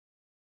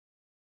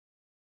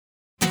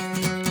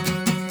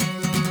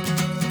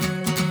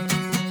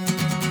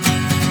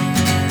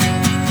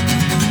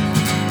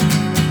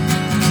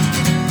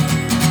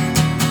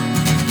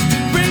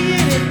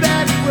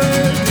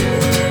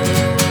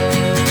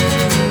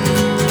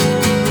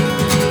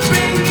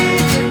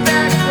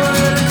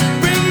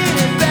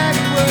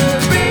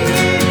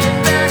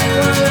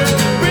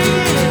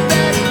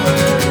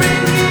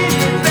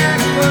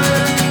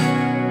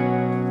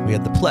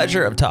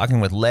pleasure of talking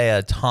with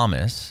Lea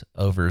Thomas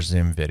over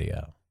Zoom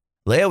video.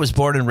 Lea was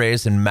born and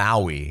raised in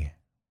Maui,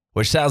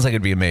 which sounds like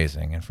it'd be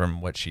amazing. And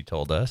from what she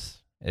told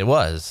us, it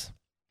was.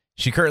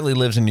 She currently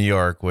lives in New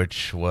York,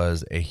 which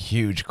was a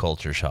huge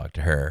culture shock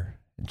to her.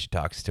 And she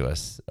talks to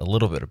us a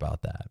little bit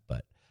about that.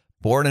 But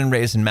born and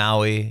raised in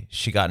Maui,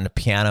 she got into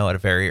piano at a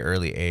very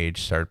early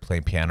age, started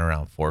playing piano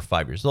around 4 or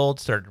 5 years old,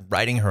 started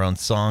writing her own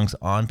songs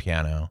on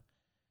piano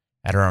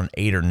at around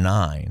 8 or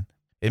 9.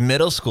 In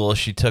middle school,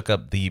 she took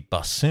up the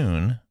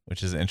bassoon,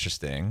 which is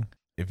interesting.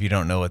 If you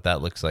don't know what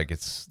that looks like,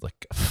 it's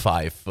like a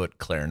 5-foot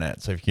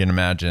clarinet. So if you can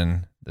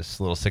imagine this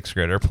little 6th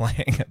grader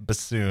playing a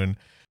bassoon,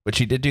 but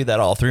she did do that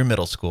all through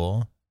middle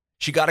school.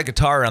 She got a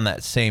guitar around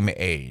that same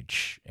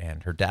age,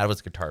 and her dad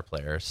was a guitar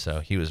player, so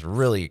he was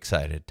really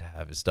excited to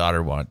have his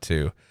daughter want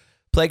to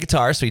play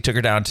guitar. So he took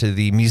her down to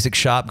the music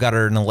shop, got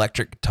her an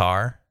electric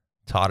guitar,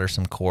 taught her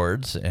some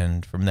chords,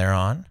 and from there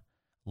on,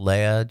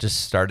 Lea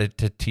just started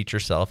to teach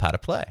herself how to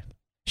play.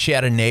 She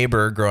had a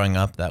neighbor growing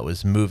up that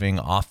was moving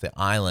off the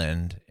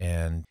island,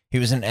 and he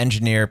was an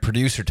engineer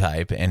producer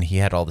type, and he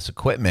had all this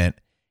equipment,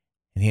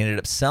 and he ended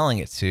up selling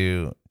it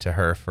to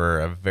her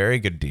for a very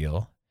good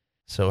deal.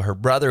 So her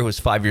brother, who was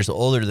 5 years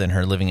older than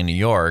her, living in New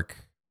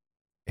York,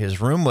 his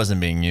room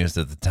wasn't being used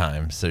at the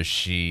time, so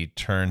she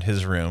turned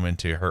his room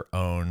into her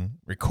own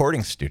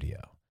recording studio.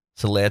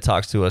 So Lea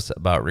talks to us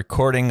about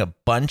recording a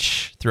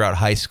bunch throughout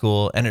high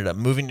school, ended up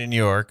moving to New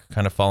York,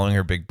 kind of following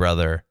her big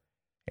brother,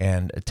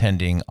 and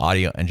attending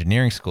audio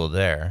engineering school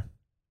there.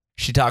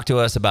 She talked to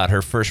us about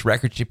her first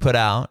record she put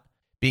out,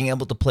 being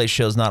able to play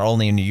shows not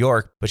only in New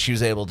York, but she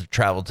was able to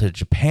travel to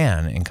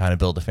Japan and kind of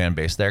build a fan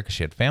base there because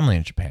she had family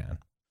in Japan.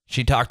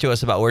 She talked to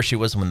us about where she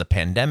was when the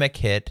pandemic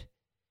hit,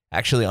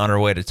 actually on her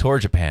way to tour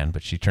Japan,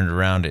 but she turned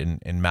around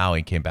in Maui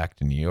and came back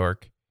to New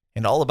York,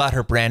 and all about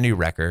her brand new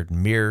record,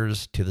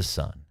 Mirrors to the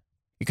Sun.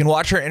 You can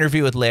watch her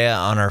interview with Lea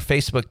on our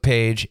Facebook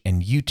page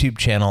and YouTube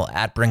channel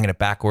at Bringing It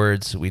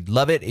Backwards. We'd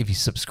love it if you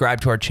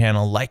subscribe to our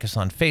channel, like us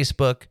on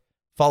Facebook,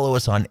 follow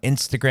us on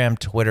Instagram,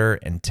 Twitter,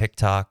 and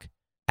TikTok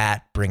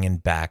at Bringing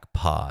Back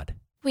Pod.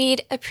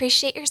 We'd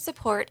appreciate your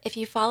support if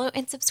you follow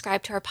and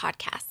subscribe to our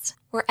podcast,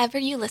 wherever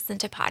you listen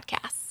to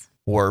podcasts.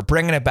 We're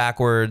Bringing It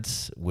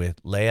Backwards with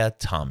Lea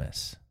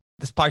Thomas.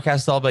 This podcast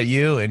is all about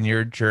you and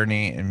your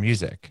journey in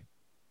music.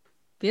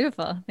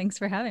 Beautiful. Thanks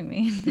for having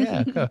me.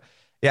 Yeah, cool.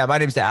 Yeah, my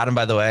name's Adam,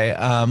 by the way.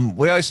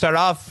 We always start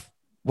off,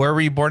 where were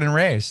you born and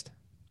raised?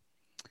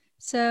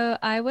 So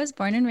I was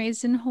born and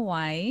raised in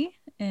Hawaii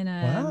in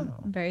a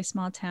Wow. very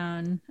small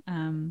town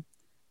on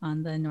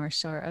the north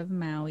shore of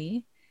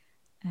Maui.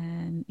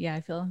 And yeah,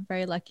 I feel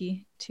very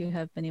lucky to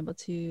have been able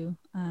to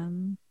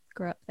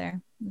grow up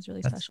there. It was a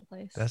really special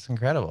place. That's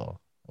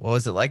incredible. What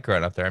was it like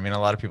growing up there? I mean, a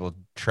lot of people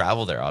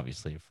travel there,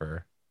 obviously,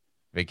 for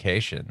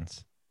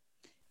vacations.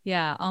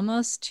 Yeah,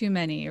 almost too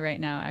many right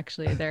now,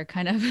 actually. They're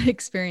kind of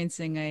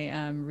experiencing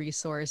a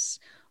resource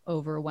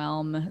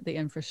overwhelm. The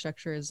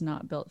infrastructure is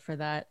not built for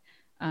that.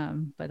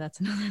 But that's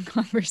another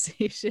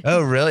conversation.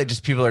 Oh, really?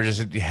 Just people are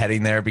just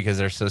heading there because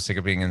they're so sick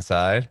of being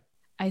inside?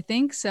 I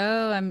think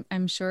so.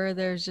 I'm sure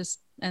there's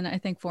just, and I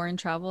think foreign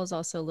travel is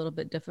also a little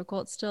bit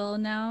difficult still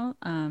now.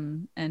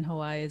 And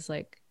Hawaii is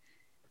like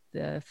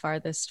the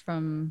farthest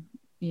from,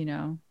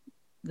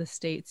 the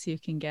states you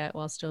can get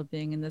while still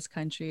being in this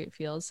country, it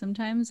feels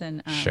sometimes.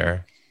 And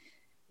Sure.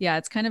 Yeah,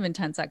 it's kind of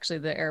intense. Actually,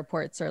 the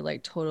airports are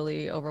like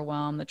totally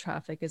overwhelmed. The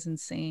traffic is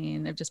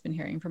insane. I've just been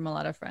hearing from a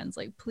lot of friends,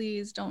 like,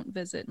 please don't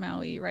visit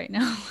Maui right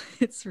now.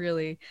 It's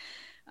really,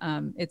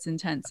 it's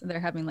intense.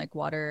 They're having like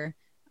water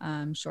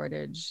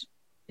shortage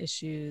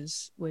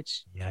issues,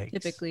 which Yikes.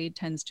 typically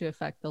tends to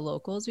affect the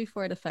locals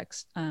before it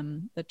affects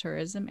the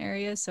tourism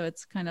area. So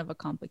it's kind of a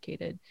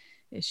complicated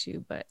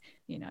issue, but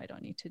I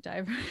don't need to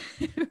dive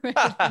right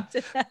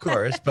into that. Of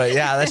course, but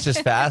yeah, that's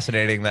just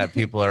fascinating that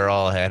people are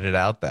all headed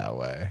out that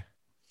way.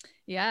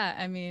 Yeah,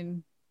 I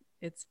mean,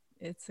 it's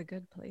a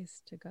good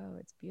place to go.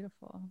 It's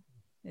beautiful.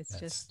 It's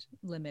just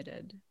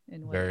limited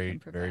in what it can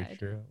provide. Very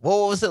true.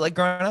 Well, what was it like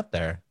growing up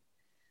there?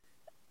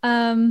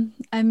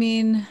 I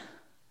mean,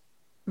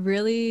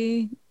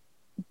 really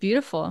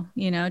beautiful,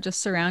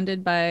 just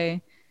surrounded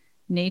by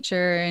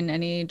nature in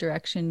any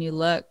direction you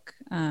look.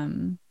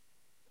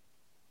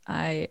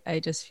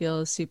 I just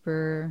feel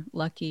super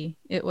lucky.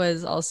 It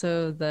was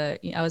also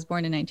I was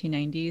born in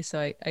 1990, so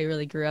I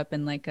really grew up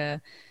in like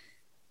a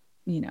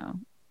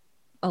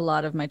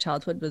lot of my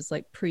childhood was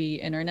like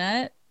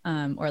pre-internet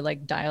or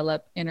like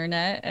dial-up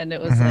internet, and it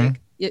was like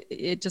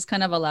it just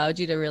kind of allowed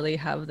you to really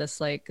have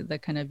this like the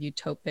kind of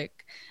utopic,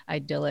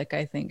 idyllic,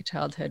 I think,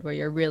 childhood where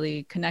you're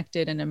really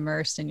connected and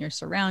immersed in your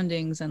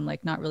surroundings and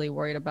like not really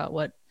worried about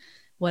what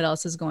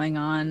else is going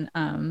on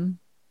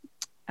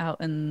out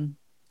in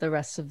the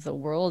rest of the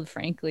world,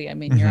 frankly. I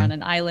mean, you're on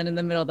an island in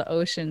the middle of the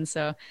ocean,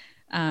 so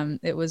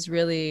it was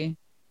really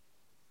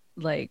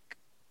like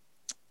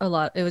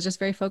it was just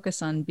very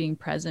focused on being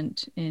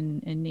present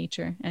in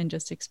nature and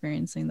just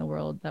experiencing the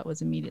world that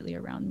was immediately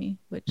around me,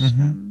 which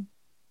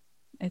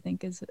I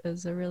think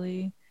is a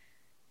really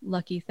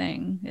lucky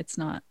thing. It's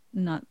not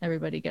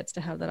everybody gets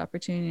to have that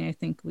opportunity. I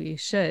think we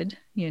should,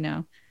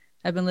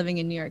 I've been living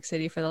in New York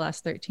City for the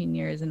last 13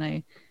 years, and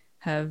I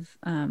have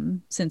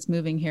since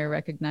moving here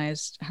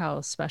recognized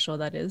how special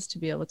that is to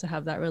be able to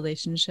have that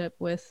relationship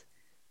with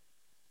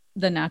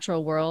the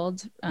natural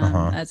world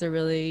Uh-huh. as a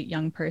really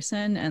young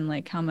person, and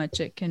like how much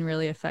it can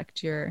really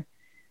affect your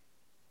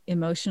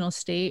emotional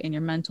state and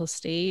your mental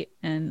state.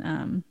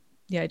 And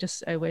yeah,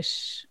 I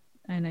wish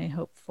and I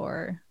hope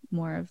for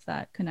more of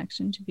that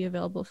connection to be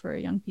available for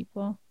young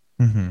people.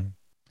 Mm-hmm.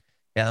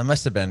 Yeah, that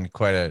must have been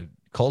quite a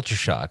culture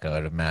shock, I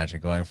would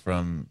imagine, going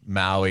from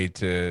Maui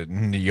to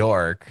New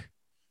York.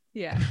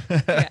 Yeah.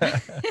 Yeah.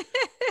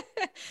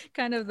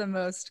 Kind of the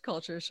most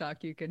culture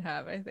shock you can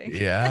have, I think.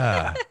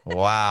 Yeah.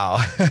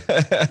 Wow.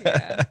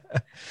 Yeah.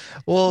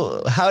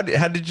 Well, how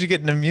did you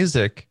get into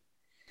music?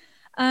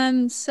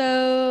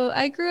 So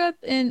I grew up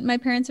my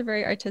parents are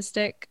very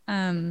artistic,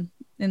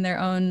 in their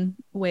own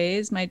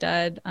ways. My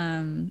dad,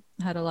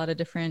 had a lot of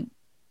different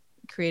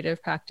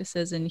creative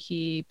practices, and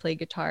he played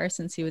guitar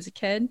since he was a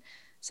kid.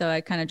 So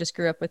I kind of just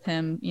grew up with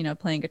him,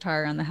 playing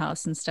guitar around the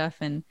house and stuff.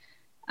 And,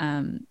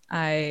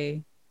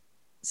 I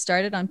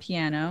started on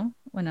piano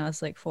when I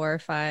was like 4 or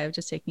 5,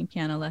 just taking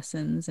piano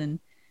lessons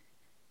and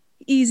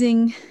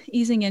easing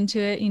into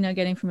it,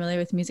 getting familiar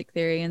with music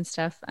theory and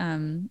stuff.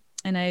 And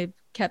I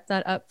kept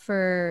that up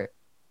for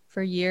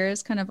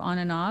years, kind of on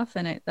and off.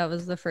 And that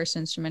was the first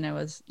instrument I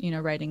was,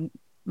 writing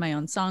my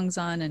own songs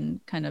on, and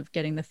kind of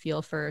getting the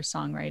feel for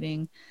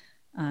songwriting.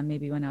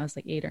 Maybe when I was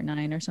like 8 or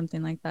 9 or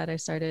something like that, I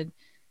started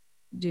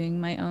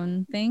doing my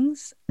own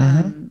things.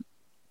 Mm-hmm.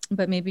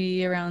 But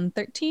maybe around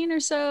 13 or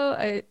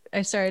so,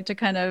 I started to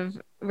kind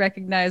of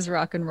recognize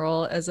rock and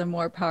roll as a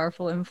more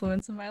powerful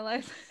influence in my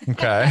life.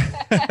 Okay.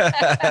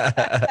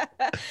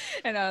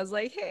 And I was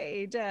like,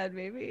 hey, Dad,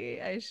 maybe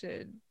I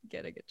should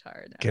get a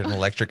guitar now. Get an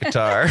electric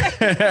guitar.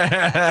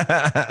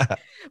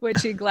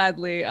 Which he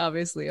gladly,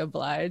 obviously,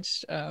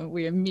 obliged.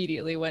 We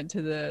immediately went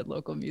to the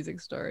local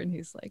music store, and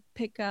he's like,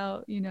 pick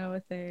out,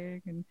 a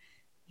thing. And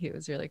he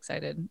was really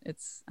excited.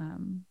 It's,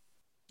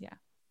 yeah.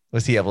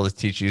 Was he able to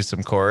teach you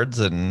some chords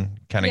and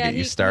kind of get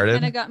you He started?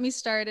 kind of got me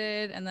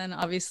started. And then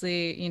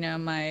obviously,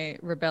 my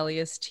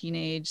rebellious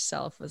teenage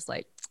self was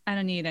like, I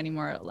don't need any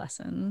more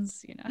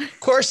lessons, Of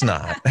course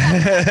not.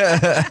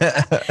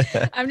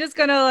 I'm just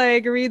gonna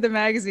like read the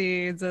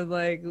magazines and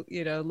like,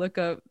 look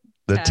up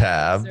The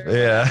tab.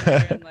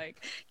 Yeah. and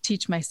like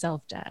teach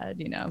myself,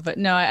 Dad, But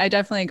no, I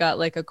definitely got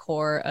like a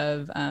core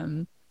of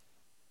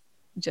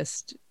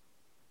just,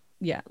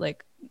 yeah,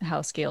 like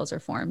how scales are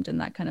formed and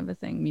that kind of a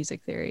thing,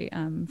 music theory,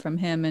 from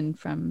him and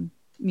from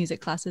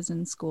music classes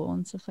in school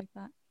and stuff like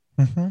that.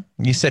 Mm-hmm.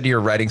 You said you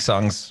were writing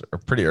songs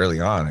pretty early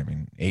on. I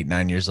mean, 8,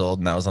 9 years old,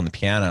 and that was on the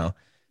piano.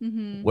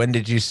 Mm-hmm. When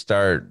did you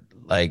start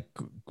like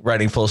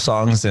writing full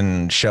songs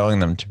and showing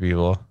them to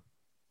people?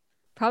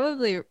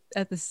 Probably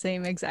at the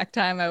same exact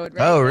time I would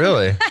write Oh, them.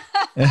 really?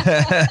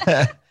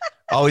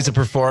 Always a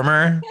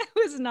performer? I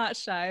was not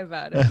shy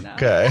about it. No.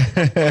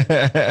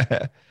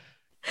 Okay.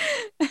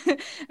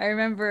 I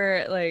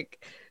remember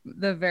like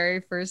the very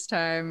first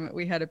time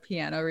we had a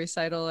piano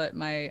recital at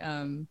my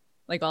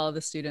like all of the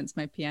students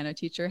my piano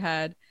teacher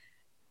had,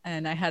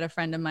 and I had a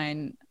friend of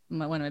mine,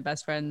 one of my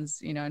best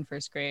friends, in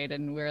first grade,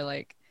 and we were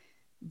like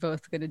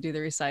both going to do the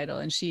recital,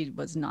 and she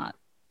was not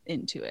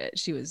into it.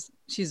 She's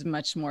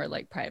much more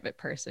like private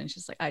person.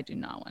 She's like, I do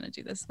not want to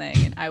do this thing.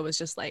 And I was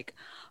just like,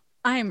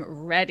 I'm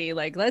ready,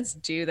 like let's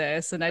do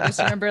this. And I just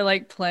remember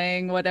like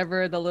playing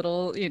whatever the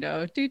little do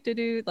do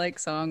do like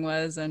song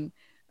was, and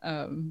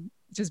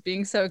just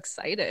being so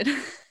excited.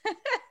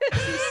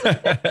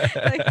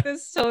 Like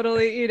this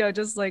totally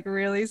just like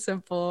really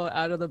simple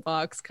out of the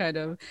box kind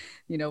of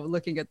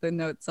looking at the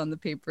notes on the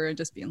paper and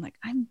just being like,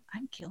 I'm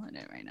killing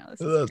it right now.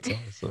 This is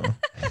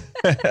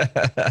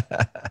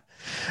That's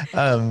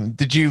awesome.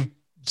 Did you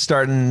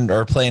start in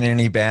or play in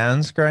any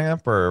bands growing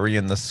up, or were you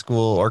in the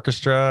school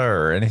orchestra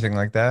or anything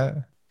like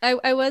that?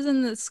 I was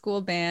in the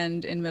school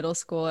band in middle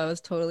school. I was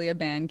totally a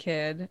band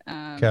kid.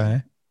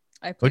 Okay.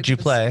 What'd you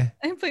play?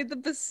 I played the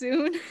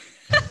bassoon.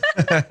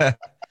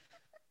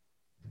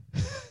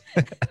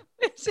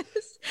 Which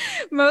is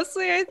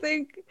mostly, I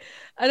think,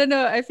 I don't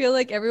know, I feel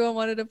like everyone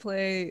wanted to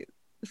play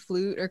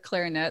flute or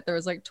clarinet. There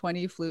was like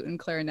 20 flute and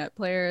clarinet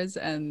players,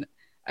 and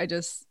I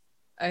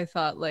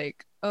thought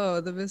like,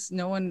 oh,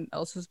 no one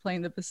else is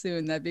playing the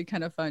bassoon. That'd be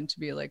kind of fun to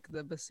be like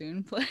the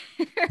bassoon player.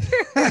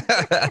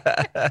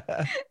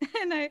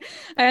 And I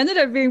ended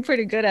up being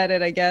pretty good at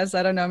it, I guess.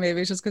 I don't know,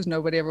 maybe it's just because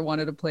nobody ever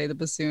wanted to play the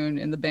bassoon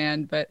in the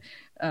band, but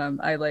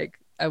I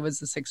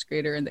was a 6th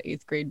grader in the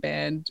 8th grade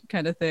band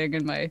kind of thing,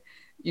 and my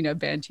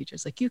band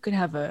teacher's like, you could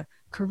have a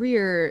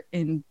career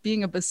in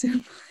being a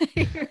bassoon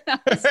player.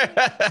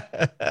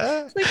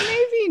 I was like,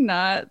 maybe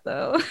not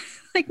though.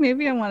 Like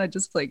maybe I want to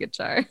just play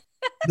guitar.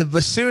 The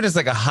bassoon is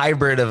like a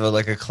hybrid of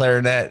a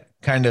clarinet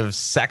kind of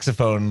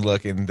saxophone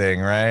looking thing,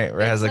 right?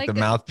 Where it has like the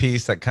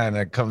mouthpiece that kind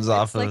of comes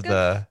off of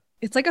the.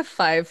 It's like a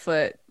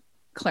 5-foot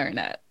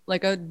clarinet,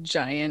 like a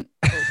giant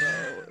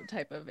oboe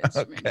type of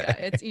instrument. Okay.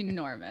 Yeah, it's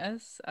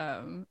enormous.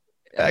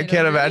 I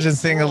can't imagine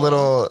seeing a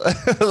little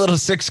a little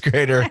sixth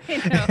grader.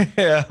 I know.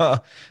 Yeah.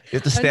 You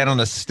have to stand on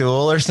a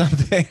stool or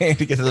something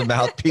to get to the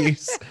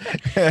mouthpiece.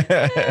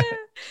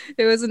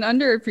 It was an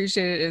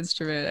underappreciated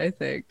instrument, I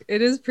think.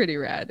 It is pretty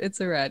rad. It's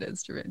a rad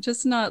instrument,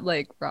 just not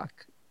like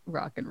rock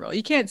and roll.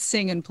 You can't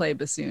sing and play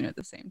bassoon at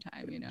the same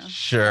time, you know.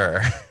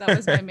 Sure. That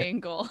was my main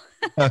goal.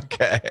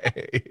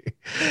 Okay.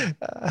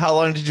 How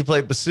long did you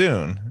play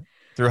bassoon?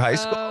 Through high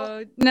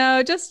school?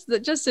 No, just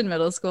in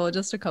middle school,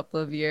 just a couple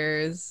of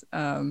years.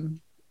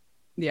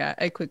 Yeah,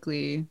 I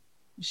quickly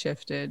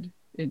shifted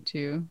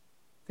into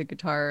the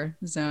guitar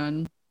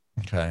zone.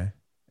 Okay.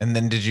 And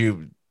then did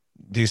you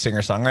do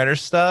singer-songwriter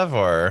stuff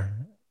or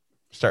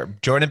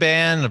join a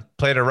band,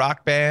 played a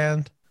rock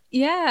band?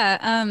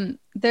 Yeah,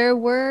 there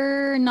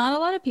were not a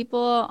lot of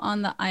people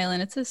on the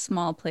island. It's a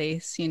small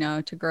place, you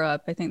know, to grow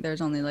up. I think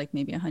there's only like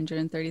maybe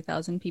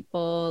 130,000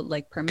 people,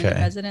 like permanent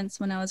residents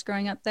when I was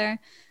growing up there.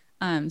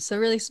 So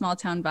really small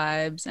town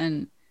vibes,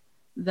 and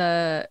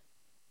the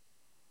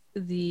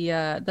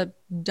the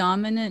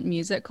dominant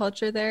music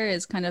culture there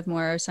is kind of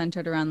more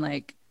centered around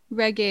like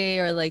reggae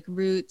or like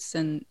roots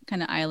and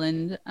kind of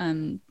island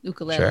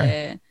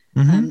ukulele.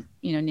 Sure.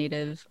 You know,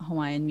 native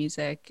Hawaiian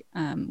music,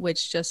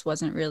 which just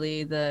wasn't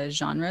really the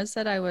genres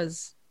that I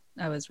was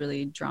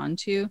really drawn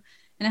to.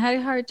 And I had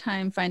a hard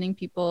time finding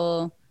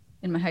people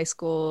in my high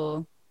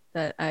school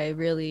that I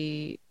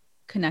really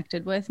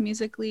connected with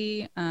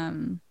musically.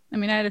 I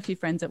mean, I had a few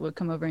friends that would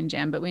come over and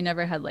jam, but we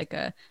never had like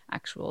a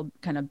actual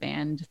kind of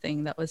band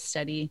thing that was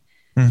steady.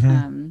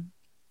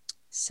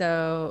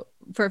 So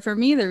for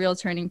me, the real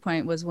turning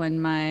point was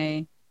when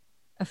a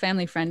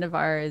family friend of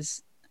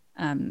ours,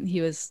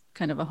 he was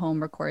kind of a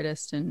home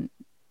recordist and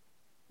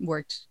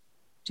worked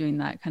doing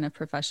that kind of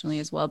professionally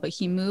as well. But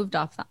he moved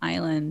off the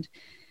island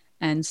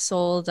and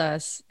sold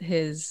us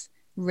his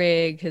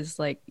rig, his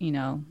like, you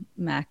know,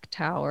 Mac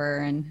Tower,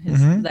 and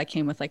his that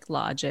came with like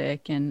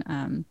Logic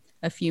and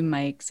a few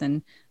mics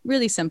and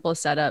really simple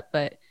setup.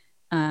 But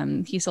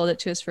he sold it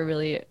to us for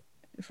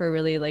a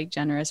really like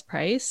generous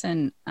price.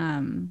 And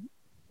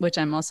which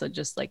I'm also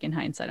just like in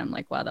hindsight, I'm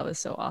like, wow, that was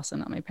so awesome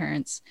that my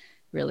parents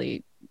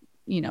really,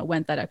 you know,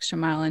 went that extra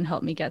mile and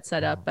helped me get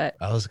set up. But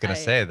I was gonna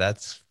say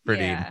that's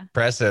pretty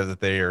impressive that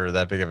they are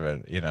that big of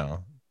a, you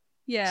know,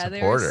 supporter.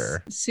 They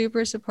were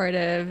super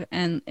supportive,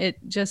 and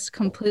it just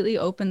completely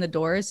opened the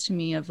doors to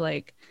me of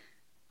like,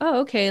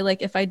 oh, okay,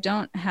 like if I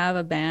don't have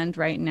a band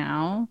right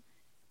now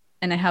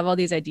and I have all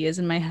these ideas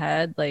in my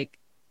head, like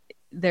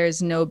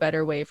there's no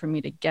better way for me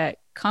to get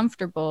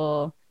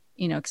comfortable,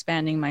 you know,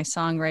 expanding my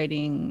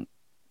songwriting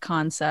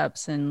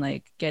concepts and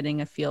like getting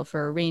a feel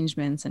for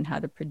arrangements and how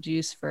to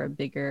produce for a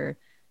bigger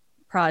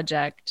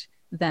project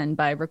than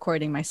by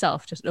recording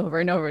myself just over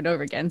and over and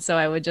over again. So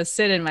I would just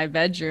sit in my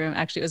bedroom.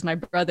 Actually, it was my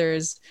brother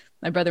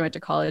went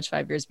to college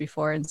 5 years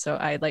before, and so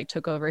I like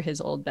took over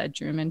his old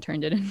bedroom and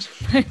turned it into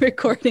my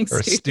recording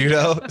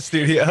studio.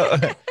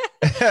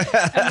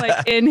 I'm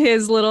like in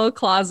his little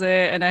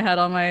closet, and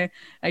I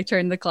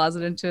turned the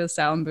closet into a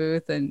sound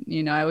booth, and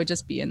you know, I would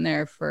just be in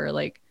there for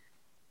like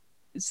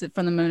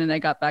from the moment I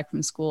got back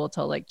from school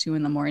till like 2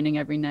 a.m.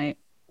 every night.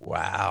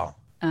 Wow.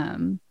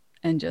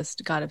 And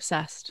just got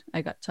obsessed.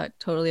 I got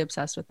totally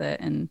obsessed with it,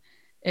 and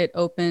it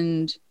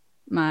opened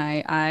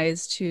my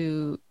eyes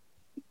to,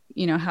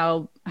 you know,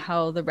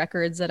 how the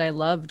records that I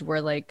loved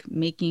were like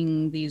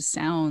making these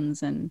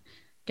sounds and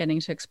getting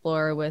to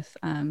explore with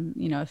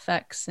you know,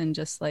 effects and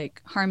just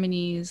like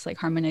harmonies, like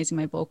harmonizing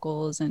my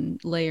vocals and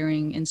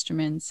layering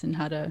instruments and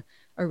how to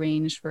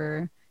arrange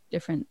for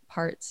different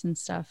parts and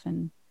stuff.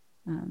 And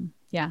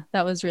yeah,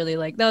 that was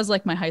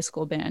like my high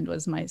school band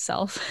was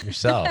myself.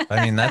 Yourself.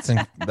 I mean, that's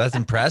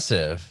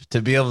impressive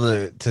to be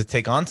able to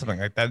take on something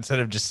like that instead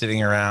of just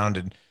sitting around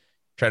and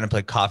trying to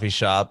play coffee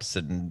shops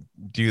and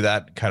do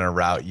that kind of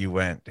route. You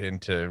went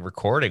into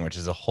recording, which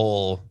is a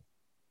whole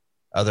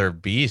other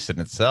beast in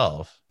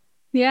itself.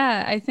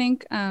 Yeah, I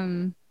think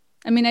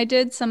I mean, I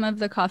did some of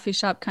the coffee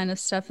shop kind of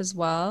stuff as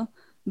well,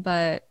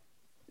 but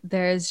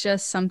there's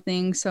just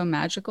something so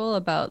magical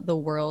about the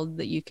world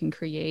that you can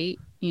create,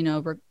 you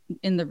know,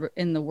 in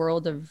the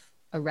world of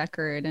a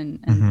record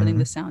and putting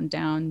the sound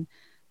down.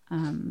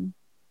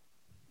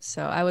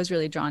 So I was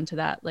really drawn to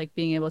that, like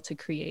being able to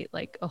create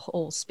like a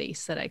whole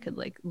space that I could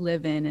like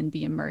live in and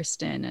be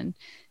immersed in, and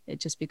it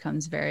just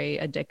becomes very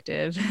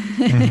addictive.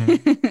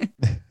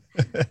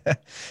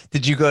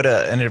 Did you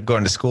ended up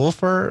going to school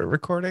for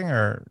recording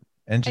or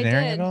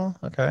engineering at all?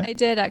 Okay. I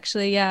did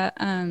actually. Yeah.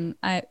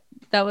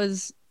 That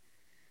was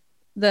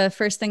the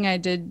first thing I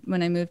did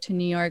when I moved to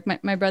New York.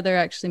 My brother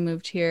actually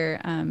moved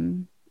here.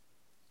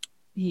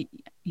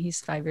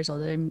 He's 5 years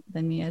older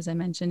than me, as I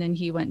mentioned, and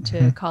he went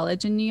to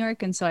college in New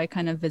York. And so I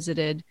kind of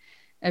visited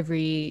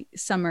every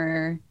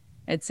summer.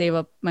 I'd save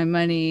up my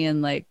money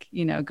and like,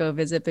 you know, go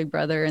visit Big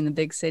Brother in the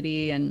big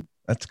city. And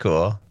that's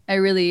cool. I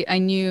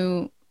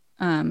knew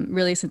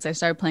really since I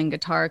started playing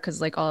guitar,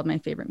 because like all of my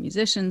favorite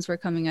musicians were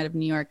coming out of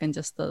New York, and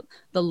just the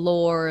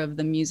lore of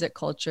the music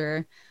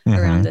culture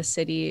around the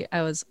city,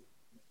 I was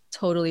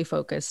totally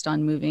focused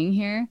on moving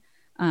here.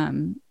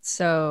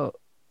 So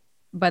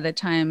by the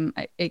time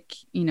it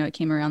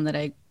came around that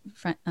I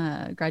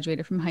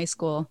graduated from high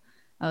school,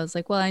 I was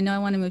like, well, I know I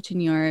want to move to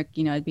New York.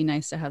 It'd be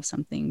nice to have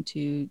something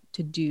to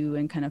do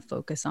and kind of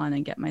focus on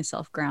and get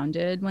myself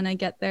grounded when I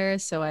get there.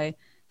 So I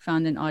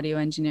found an audio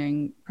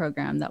engineering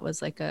program that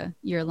was like a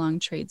year-long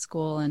trade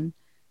school, and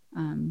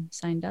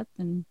signed up,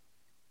 and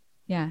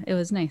yeah, it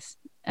was nice.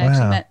 I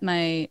actually Wow. met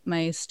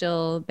my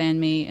still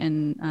bandmate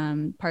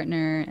and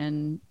partner,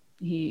 and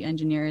he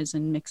engineers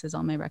and mixes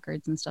all my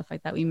records and stuff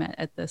like that. We met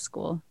at the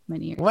school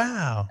many years ago.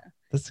 Wow. It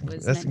was That's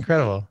meant to be.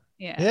 incredible.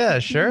 Yeah. Yeah,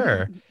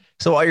 sure.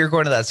 So while you're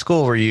going to that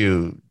school, were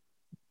you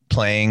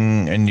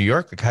playing in New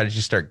York? Like, how did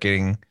you start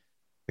getting,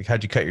 like,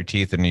 how'd you cut your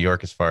teeth in New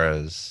York as far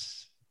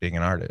as being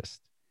an artist?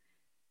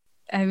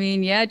 I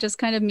mean, yeah, just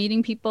kind of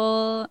meeting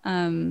people.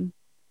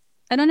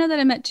 I don't know that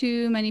I met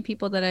too many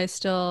people that I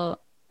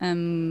still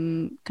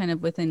am kind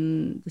of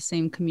within the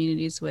same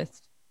communities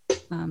with,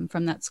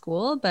 from that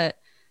school, but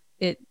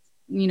it,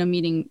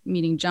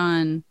 meeting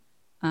John,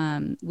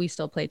 we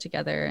still play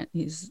together.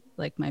 He's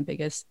like my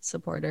biggest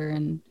supporter,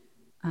 and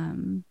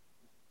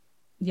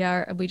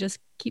yeah, we just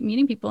keep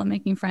meeting people and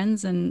making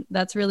friends, and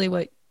that's really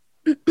what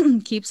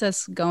keeps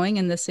us going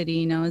in the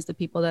city, is the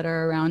people that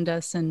are around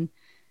us and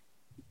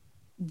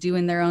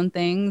doing their own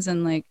things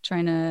and like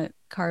trying to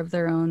carve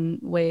their own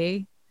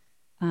way.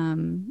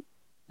 And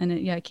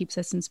it keeps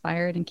us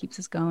inspired and keeps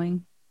us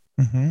going.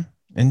 Mm-hmm.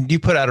 And you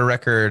put out a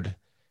record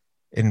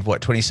in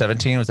what,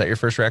 2017? Was that your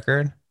first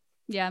record?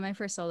 Yeah, my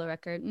first solo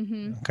record.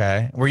 Mm-hmm.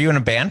 Okay. Were you in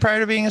a band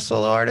prior to being a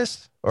solo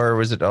artist, or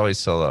was it always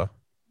solo?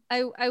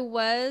 I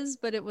was,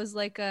 but it was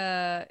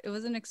it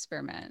was an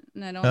experiment,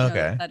 and I don't know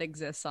Okay. that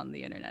exists on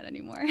the internet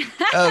anymore.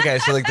 Okay.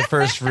 So like the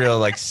first real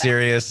like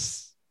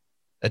serious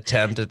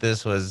attempt at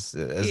this was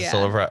as a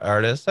solo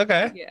artist.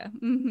 Okay. Yeah.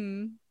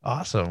 Mm-hmm.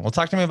 Awesome. Well,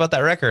 talk to me about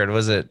that record.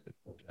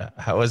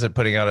 How was it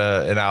putting out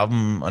an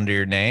album under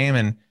your name,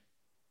 and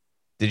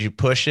did you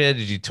push it?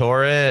 Did you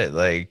tour it?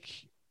 Like,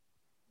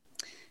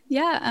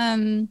 yeah,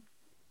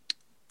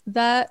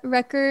 that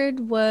record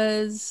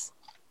was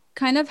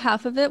kind of,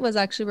 half of it was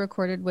actually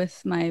recorded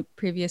with my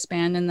previous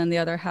band, and then the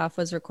other half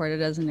was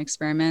recorded as an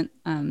experiment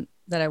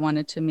that I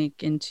wanted to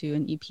make into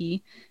an EP.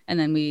 And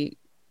then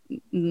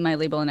my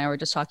label and I were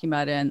just talking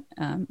about it,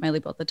 and my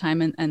label at the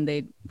time, and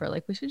they were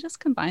like, we should just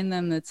combine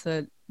them. It's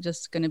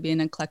just going to be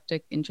an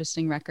eclectic,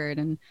 interesting record,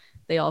 and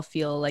they all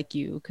feel like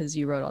you because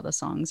you wrote all the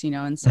songs,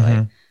 and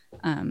so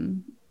I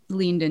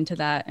leaned into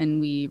that,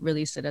 and we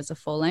released it as a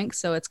full length.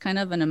 So it's kind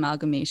of an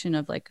amalgamation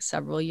of like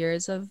several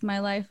years of my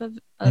life of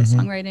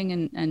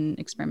songwriting and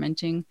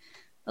experimenting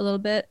a little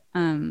bit.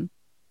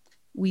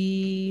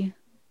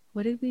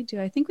 What did we do?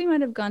 I think we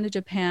might have gone to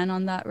Japan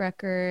on that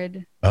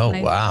record.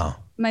 oh, wow.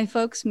 My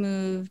folks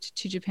moved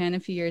to Japan a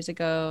few years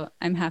ago.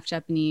 I'm half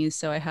Japanese,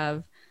 so I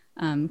have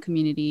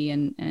community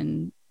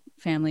and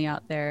family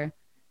out there.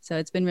 So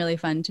it's been really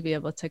fun to be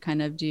able to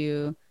kind of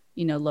do,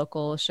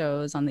 local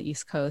shows on the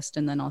East Coast,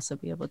 and then also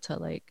be able to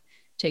like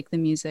take the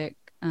music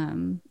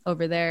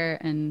over there.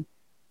 And,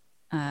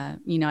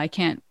 I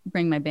can't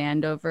bring my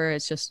band over.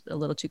 It's just a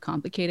little too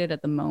complicated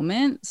at the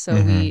moment. So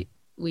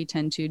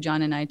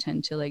John and I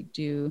tend to like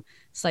do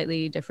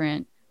slightly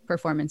different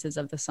performances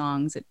of the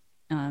songs.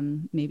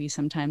 Maybe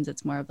sometimes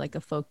it's more of like a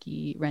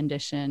folky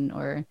rendition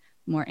or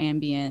more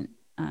ambient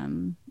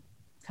kind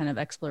of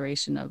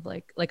exploration of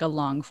like a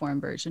long form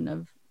version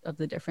of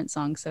the different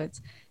songs. So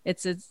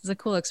it's a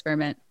cool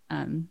experiment.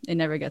 It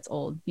never gets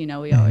old. We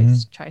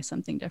always try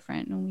something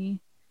different when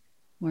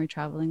we're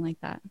traveling like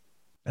that.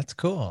 That's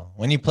cool.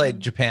 When you played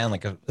Japan,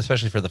 like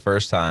especially for the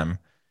first time,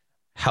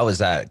 how is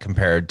that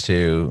compared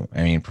to,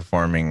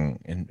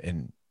 performing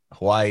in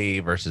Hawaii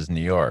versus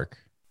New York?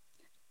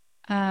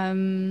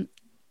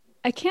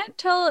 I can't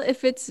tell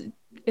if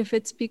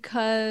it's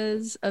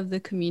because of the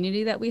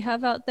community that we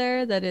have out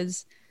there that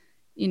is,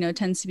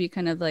 tends to be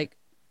kind of like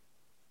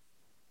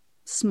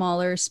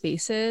smaller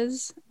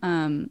spaces.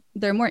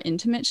 They're more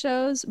intimate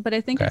shows, but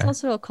I think it's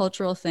also a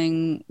cultural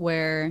thing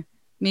where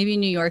maybe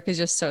New York is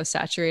just so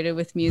saturated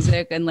with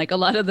music, and like a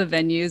lot of the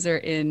venues are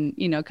in,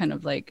 kind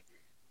of like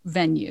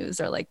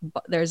venues, or like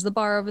there's the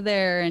bar over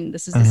there and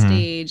this is the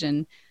stage,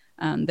 and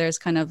there's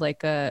kind of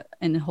like a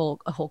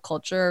whole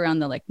culture around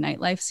the like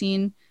nightlife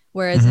scene.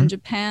 Whereas in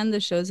Japan, the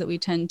shows that we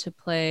tend to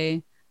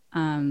play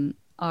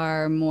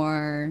are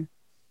more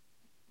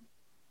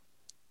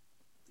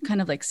kind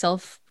of like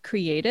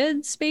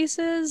self-created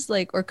spaces,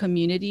 like, or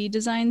community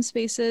design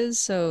spaces.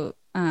 So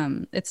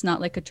it's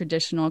not like a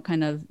traditional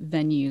kind of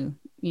venue,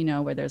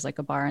 where there's like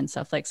a bar and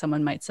stuff. Like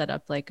someone might set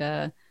up like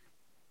a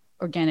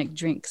organic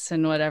drinks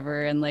and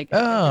whatever, and like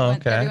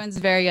everyone's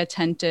very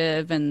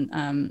attentive,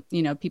 and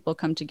people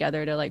come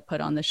together to like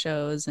put on the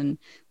shows. And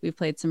we've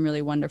played some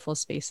really wonderful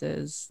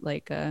spaces,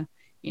 like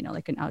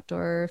like an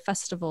outdoor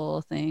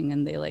festival thing,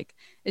 and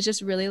it's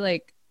just really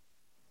like,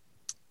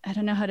 I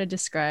don't know how to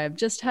describe,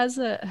 just has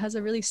a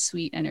really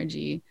sweet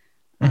energy.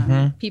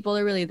 People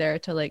are really there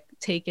to like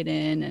take it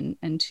in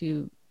and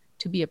to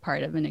be a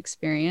part of an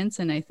experience.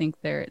 And I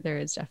think there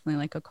is definitely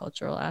like a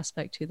cultural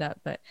aspect to that.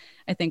 But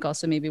I think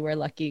also maybe we're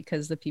lucky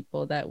because the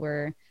people that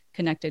we're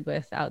connected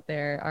with out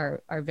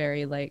there are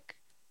very like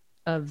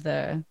of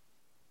the,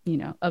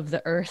 of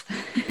the earth.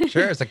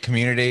 Sure. It's a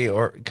community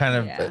or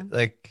kind of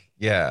like,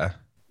 yeah.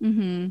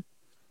 Mm-hmm.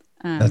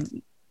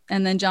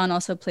 And then John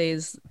also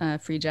plays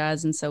free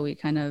jazz. And so we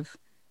kind of,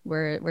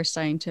 we're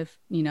starting to,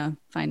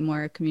 find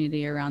more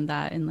community around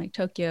that in like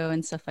Tokyo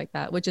and stuff like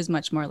that, which is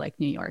much more like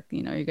New York.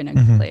 You're going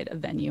to play at a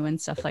venue and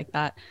stuff like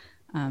that.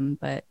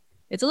 But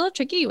it's a little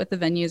tricky with the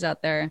venues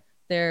out there.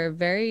 They're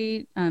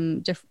very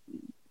different.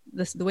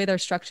 The way they're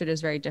structured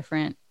is very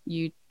different.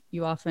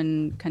 You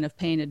often kind of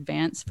pay in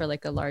advance for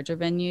like a larger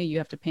venue. You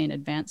have to pay in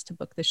advance to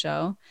book the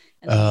show,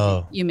 and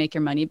then you make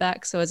your money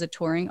back. So as a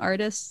touring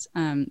artist,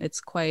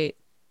 it's quite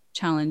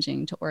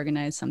challenging to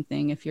organize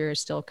something if you're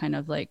still kind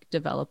of like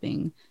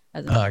developing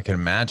as I can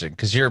imagine,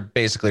 because you're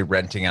basically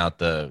renting out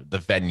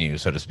the venue,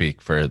 so to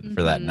speak, for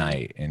that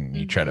night, and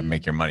you try to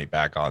make your money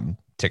back on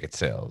ticket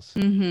sales.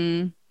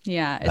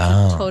 Yeah,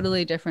 it's a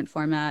totally different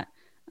format.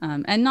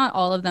 And not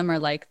all of them are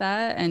like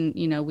that. And,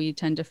 we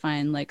tend to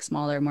find like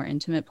smaller, more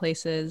intimate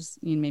places,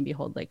 maybe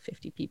hold like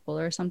 50 people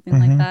or something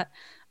like that.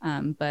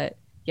 But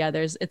yeah,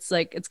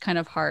 it's kind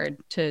of hard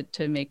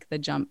to make the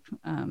jump.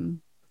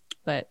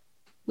 But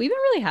we've been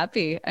really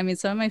happy. I mean,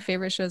 some of my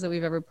favorite shows that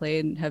we've ever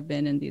played have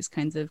been in these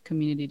kinds of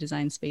community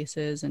design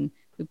spaces. And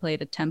we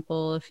played a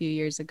temple a few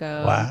years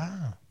ago.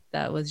 Wow.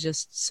 That was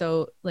just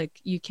so like,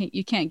 you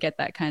can't get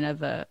that kind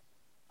of a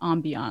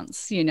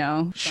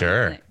ambiance,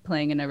 sure,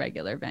 playing in a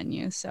regular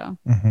venue. So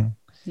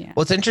yeah.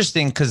 Well, it's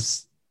interesting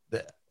because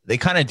they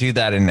kind of do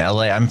that in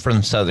LA. I'm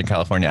from Southern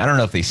California. I don't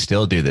know if they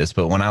still do this,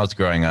 but when I was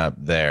growing up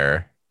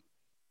there,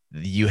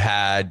 you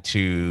had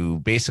to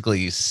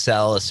basically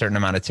sell a certain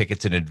amount of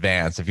tickets in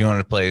advance. If you wanted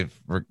to play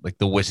for, like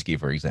the Whiskey,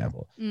 for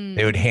example,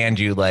 they would hand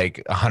you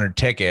like 100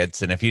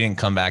 tickets. And if you didn't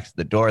come back to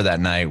the door that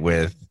night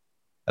with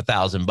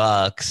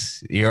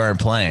 $1,000, you aren't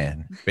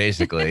playing,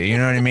 basically. You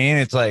know what I mean?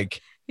 It's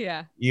like,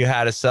 yeah, you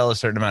had to sell a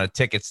certain amount of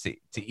tickets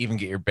to even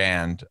get your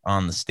band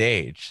on the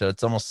stage. So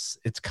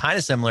it's kind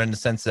of similar in the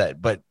sense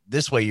that, but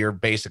this way you're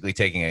basically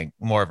taking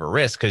more of a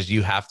risk because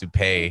you have to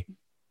pay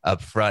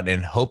up front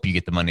and hope you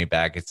get the money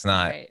back. It's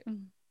not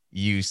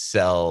you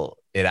sell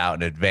it out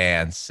in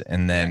advance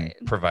and then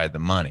provide the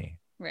money.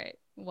 Right.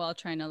 While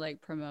trying to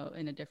like promote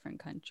in a different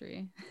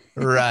country.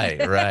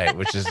 Right.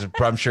 Which is,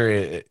 I'm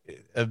sure,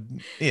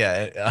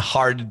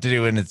 hard to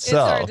do in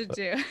itself. It's hard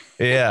to do.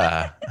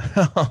 Yeah.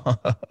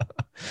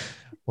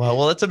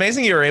 Well, it's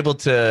amazing you were able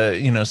to,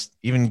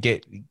 even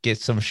get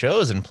some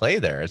shows and play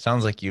there. It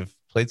sounds like you've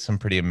played some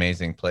pretty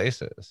amazing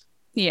places.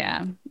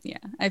 Yeah.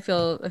 I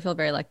feel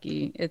very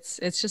lucky. It's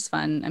just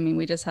fun. I mean,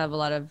 we just have a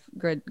lot of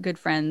good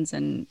friends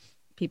and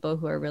people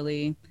who are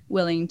really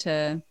willing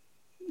to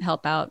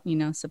help out,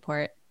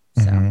 support.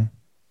 So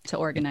to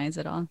organize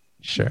it all.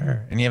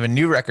 Sure. And you have a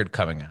new record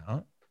coming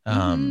out.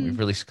 We've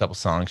released a couple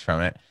songs from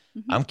it.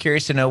 I'm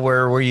curious to know,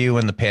 where were you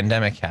when the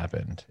pandemic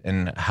happened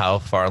and how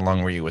far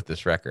along were you with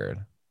this record?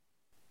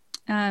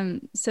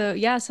 So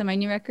my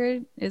new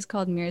record is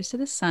called Mirrors to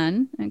the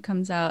Sun, and it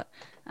comes out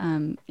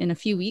in a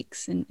few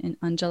weeks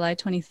on July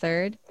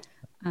 23rd.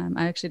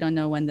 I actually don't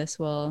know when this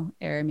will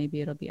air.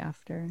 Maybe it'll be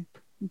after.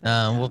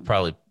 But, we'll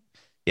probably,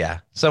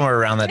 somewhere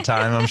around that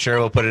time, I'm sure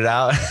we'll put it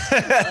out.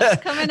 Well,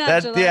 it's coming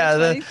out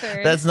July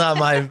 23rd. That's not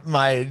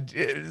my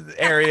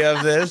area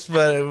of this,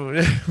 but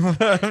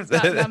it's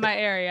not my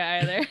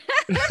area either.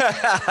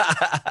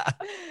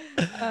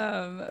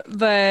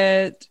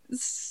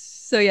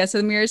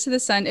 So Mirrors to the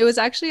Sun, it was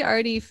actually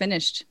already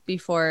finished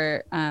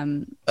before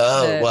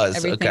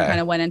everything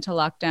kind of went into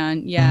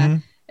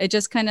lockdown. It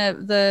just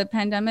the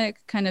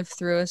pandemic kind of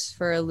threw us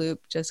for a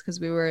loop, just because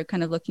we were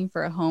kind of looking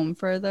for a home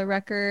for the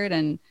record,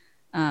 and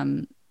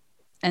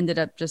ended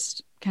up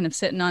just kind of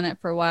sitting on it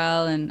for a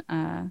while, and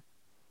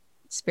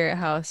Spirit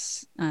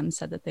House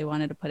said that they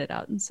wanted to put it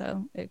out, and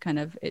so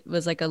it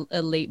was like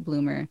a late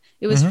bloomer.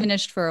 It was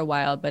finished for a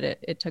while, but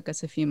it took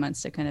us a few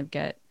months to kind of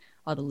get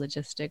all the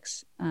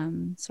logistics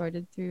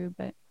sorted through,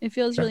 but it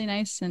feels really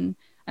nice, and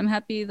I'm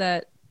happy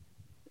that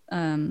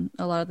a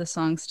lot of the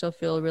songs still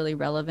feel really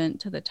relevant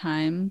to the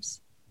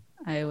times.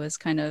 I was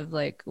kind of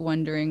like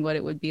wondering what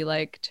it would be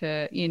like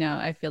to,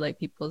 I feel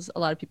like a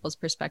lot of people's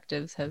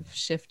perspectives have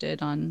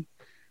shifted on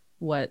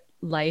what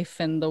life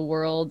and the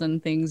world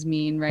and things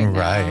mean right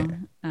now.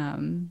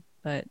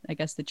 But I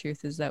guess the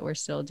truth is that we're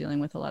still dealing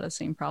with a lot of the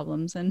same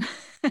problems and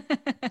a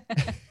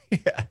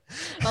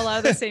lot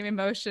of the same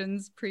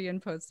emotions pre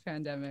and post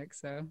pandemic.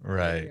 So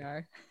right, we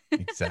are.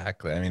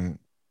 Exactly. I mean,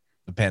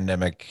 the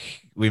pandemic,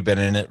 we've been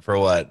in it for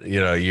what,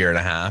 a year and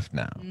a half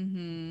now.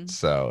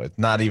 So it's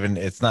not even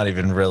a thing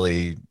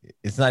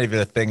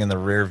in the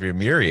rear view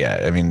mirror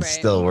yet. I mean,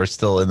 we're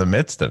still in the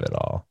midst of it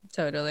all.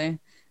 Totally.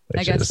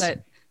 I guess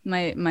that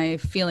my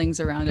feelings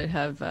around it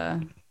have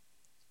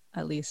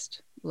at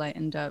least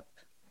lightened up.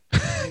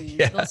 I mean,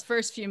 those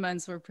first few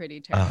months were pretty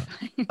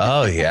terrifying.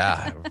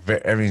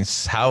 I mean,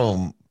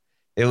 how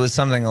it was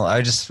something.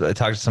 I talked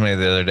to somebody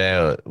the other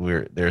day.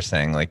 They were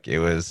saying like, it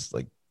was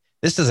like,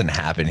 this doesn't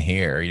happen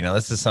here.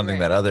 This is something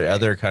that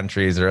other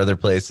countries or other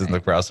places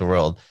across the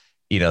world,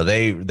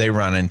 they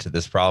run into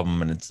this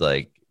problem, and it's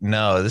like,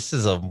 no, this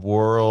is a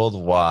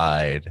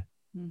worldwide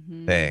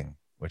Mm-hmm. thing,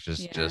 which is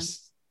Yeah.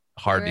 just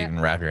hard to We're even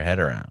wrap your head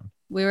around.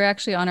 we were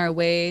actually on our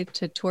way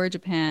to tour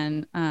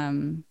Japan,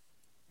 and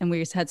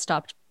we had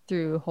stopped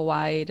through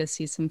Hawaii to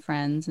see some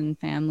friends and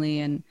family,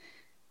 and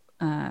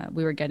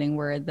we were getting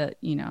word that,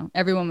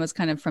 everyone was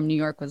kind of from New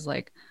York was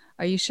like,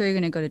 are you sure you're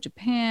going to go to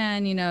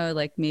Japan?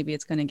 Like maybe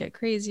it's going to get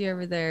crazy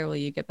over there. Will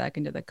you get back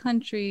into the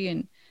country?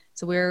 And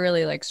so we were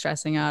really like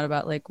stressing out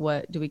about like,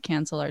 what do we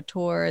cancel our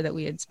tour that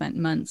we had spent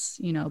months,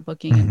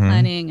 booking and Mm-hmm.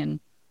 planning. And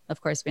of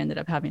course, we ended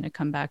up having to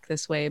come back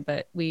this way,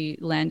 but we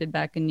landed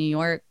back in New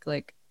York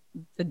like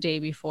the day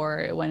before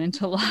it went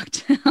into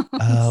lockdown.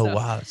 Oh, So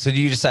wow. So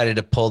you decided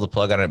to pull the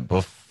plug on it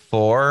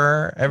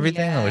before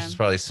everything, which yeah. is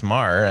probably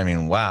smart. I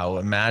mean, wow.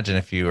 Imagine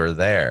if you were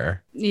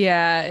there.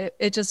 Yeah,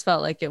 it just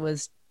felt like it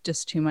was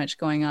just too much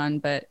going on.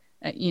 But,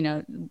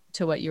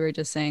 to what you were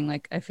just saying,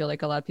 like, I feel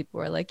like a lot of people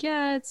were like,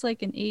 yeah, it's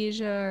like in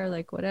Asia or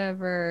like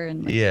whatever.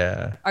 And like,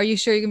 Yeah. are you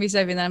sure you can be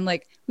safe? And then I'm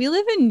like, we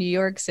live in New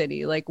York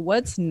City. Like,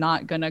 what's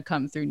not going to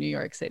come through New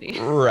York City?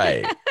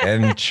 Right.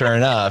 And sure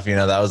enough,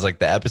 that was like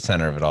the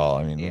epicenter of it all.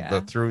 I mean, Yeah.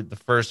 through the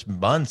first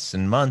months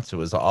and months, it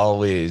was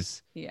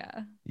always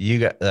Yeah,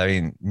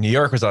 New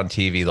York was on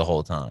TV the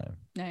whole time.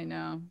 I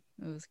know.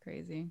 It was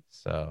crazy.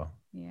 So,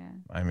 Yeah.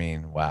 I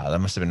mean, wow, that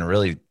must have been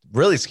really,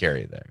 really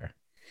scary there.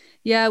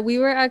 Yeah, we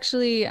were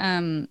actually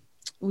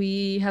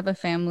we have a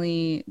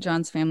family,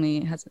 John's family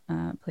has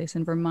a place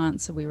in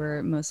Vermont, so we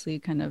were mostly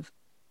kind of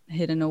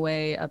hidden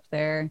away up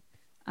there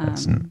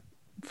That's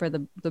for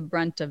the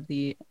brunt of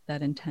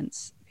that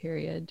intense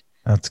period.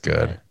 that's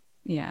good. But,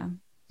 yeah.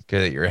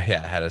 Good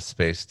that had a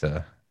space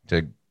to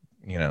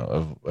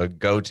a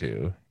go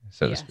to,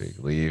 so to Yes. speak.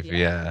 Leave. Yeah.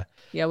 Yeah.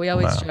 Yeah, we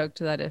always Wow. joked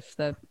that if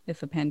the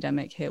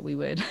pandemic hit, we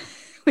would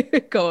we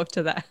would go up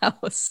to that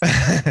house.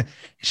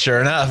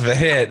 Sure enough, it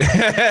hit.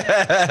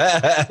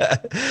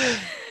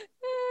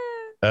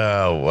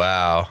 Oh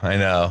wow. I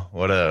know.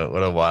 What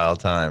a wild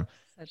time.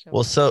 Such a Well,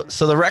 wild so time.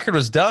 so the record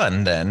was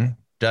done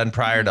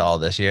prior to Mhm. all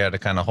this. You had to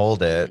kind of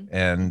hold it. Mhm.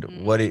 And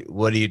Mhm.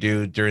 what do you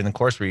do during the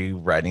course? Were you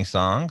writing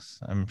songs?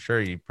 I'm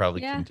sure you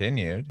probably Yeah.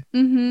 continued.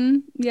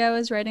 Yeah, I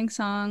was writing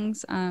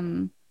songs.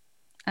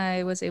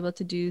 I was able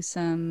to do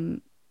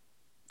some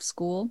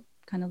school,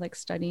 kind of like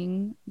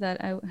studying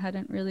that I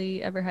hadn't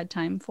really ever had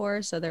time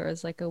for. So there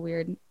was like a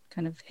weird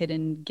kind of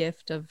hidden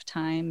gift of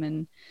time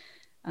and,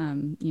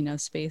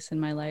 space in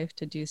my life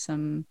to do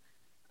some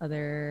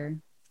other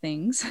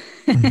things.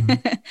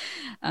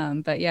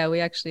 Mhm. But yeah,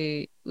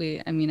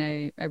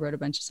 I wrote a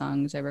bunch of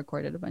songs. I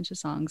recorded a bunch of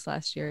songs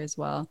last year as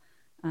well.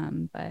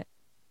 But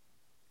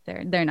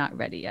they're not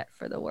ready yet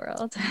for the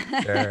world.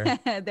 Sure.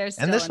 They're And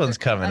still this one's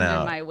coming under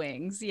out. my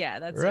wings. Yeah,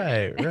 that's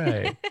Right, right.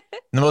 right.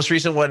 The most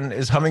recent one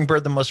is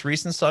Hummingbird, the most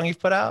recent song you've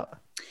put out?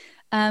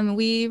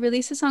 We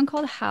released a song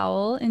called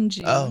Howl in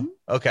Oh, June,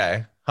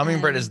 okay.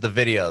 Hummingbird is and the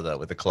video though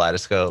with the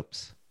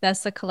kaleidoscopes.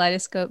 that's the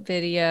Kaleidoscope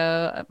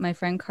video. My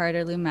friend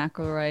Carter Lou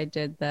McElroy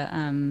did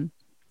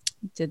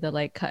the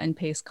like cut and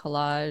paste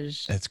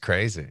collage It's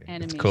crazy.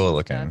 It's cool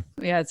animation stuff.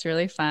 looking. Yeah, it's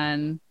really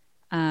fun.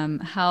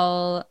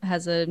 Howl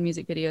has a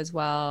music video as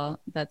well.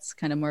 That's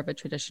kind of more of a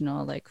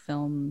traditional, like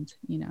filmed,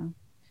 Mhm.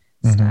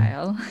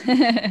 style.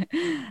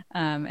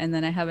 And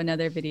then I have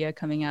another video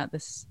coming out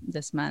this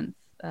month,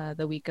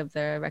 the week of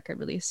the record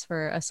release,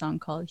 for a song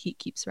called "Heat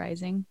Keeps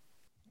Rising."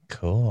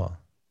 Cool.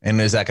 And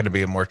is that going to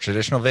be a more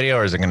traditional video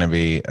or is it going to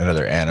be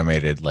another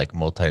animated, like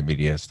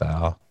multimedia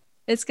style?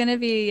 It's gonna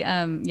be,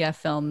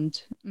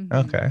 filmed.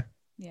 Okay.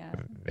 Yeah,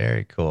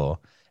 Very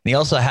cool. And you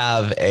also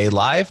have a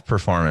live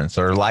performance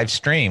or live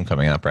stream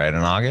coming up, right, in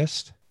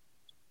August?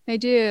 I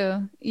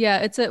do. Yeah,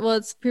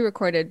 it's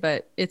pre-recorded,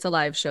 but it's a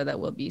live show that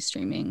will be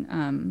streaming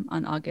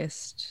on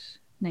August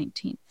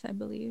 19th, I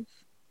believe.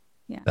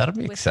 Yeah, That'll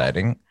be with half,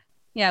 exciting.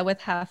 yeah,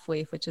 with Half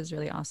Wave, which is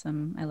really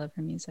awesome. I love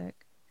her music.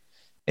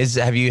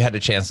 Have you had a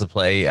chance to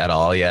play at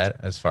all yet,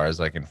 as far as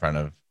like in front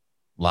of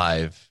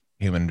live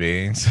human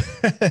beings?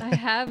 I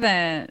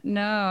haven't.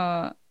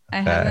 No, I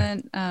Okay.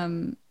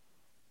 haven't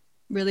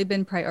really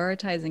been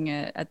prioritizing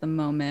it at the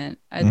moment.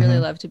 I'd really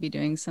Mhm. love to be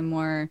doing some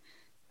more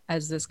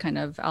as this kind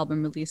of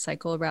album release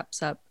cycle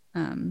wraps up.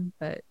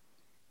 But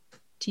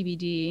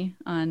TBD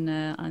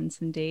on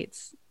some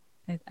dates.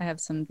 I have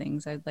some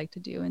things I'd like to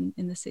do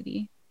in the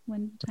city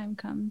when the time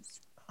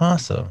comes.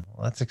 Awesome.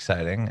 Well, that's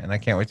exciting. And I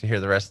can't wait to hear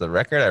the rest of the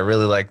record. I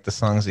really like the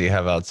songs that you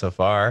have out so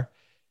far.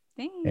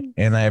 Thanks.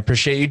 And I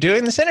appreciate you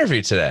doing this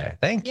interview today.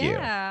 Thank you. Of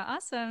Yeah,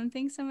 awesome.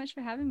 Thanks so much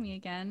for having me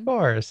again.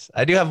 course.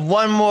 I do have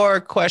one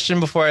more question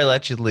before I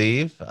let you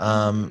leave.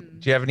 Mhm.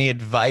 Do you have any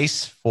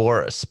advice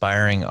for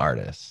aspiring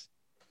artists?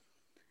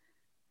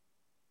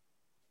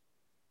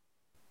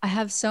 I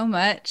have so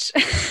much.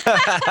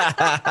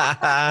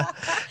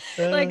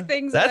 Like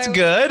things That's that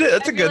good.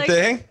 That's I a feel good like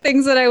thing.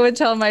 things that I would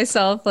tell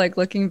myself, like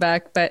looking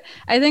back. But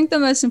I think the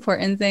most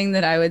important thing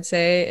that I would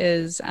say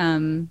is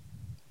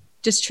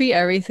just treat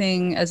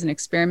everything as an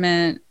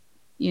experiment.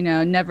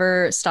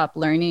 Never stop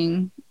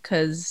learning,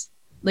 because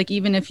like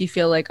even if you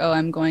feel like, oh,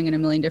 I'm going in a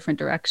million different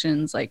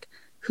directions, like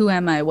who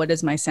am I? What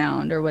is my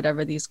sound? Or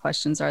whatever these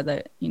questions are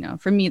that,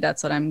 for me,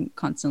 that's what I'm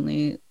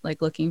constantly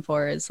like looking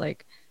for, is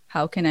like,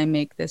 how can I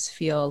make this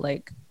feel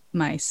like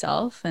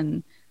myself?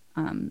 And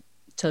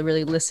to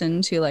really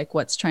listen to like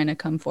what's trying to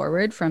come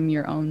forward from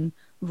your own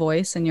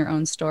voice and your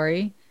own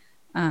story.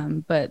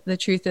 But the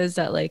truth is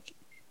that like,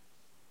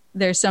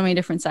 there's so many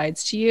different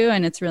sides to you,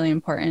 and it's really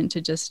important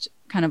to just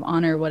kind of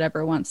honor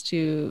whatever wants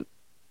to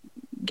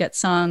get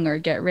sung or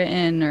get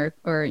written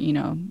or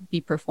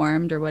be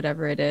performed or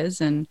whatever it is.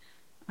 And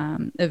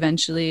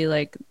eventually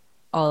like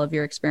all of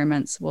your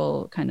experiments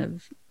will kind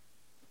of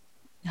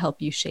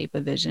help you shape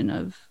a vision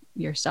of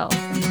yourself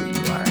and who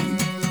you are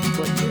and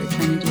what you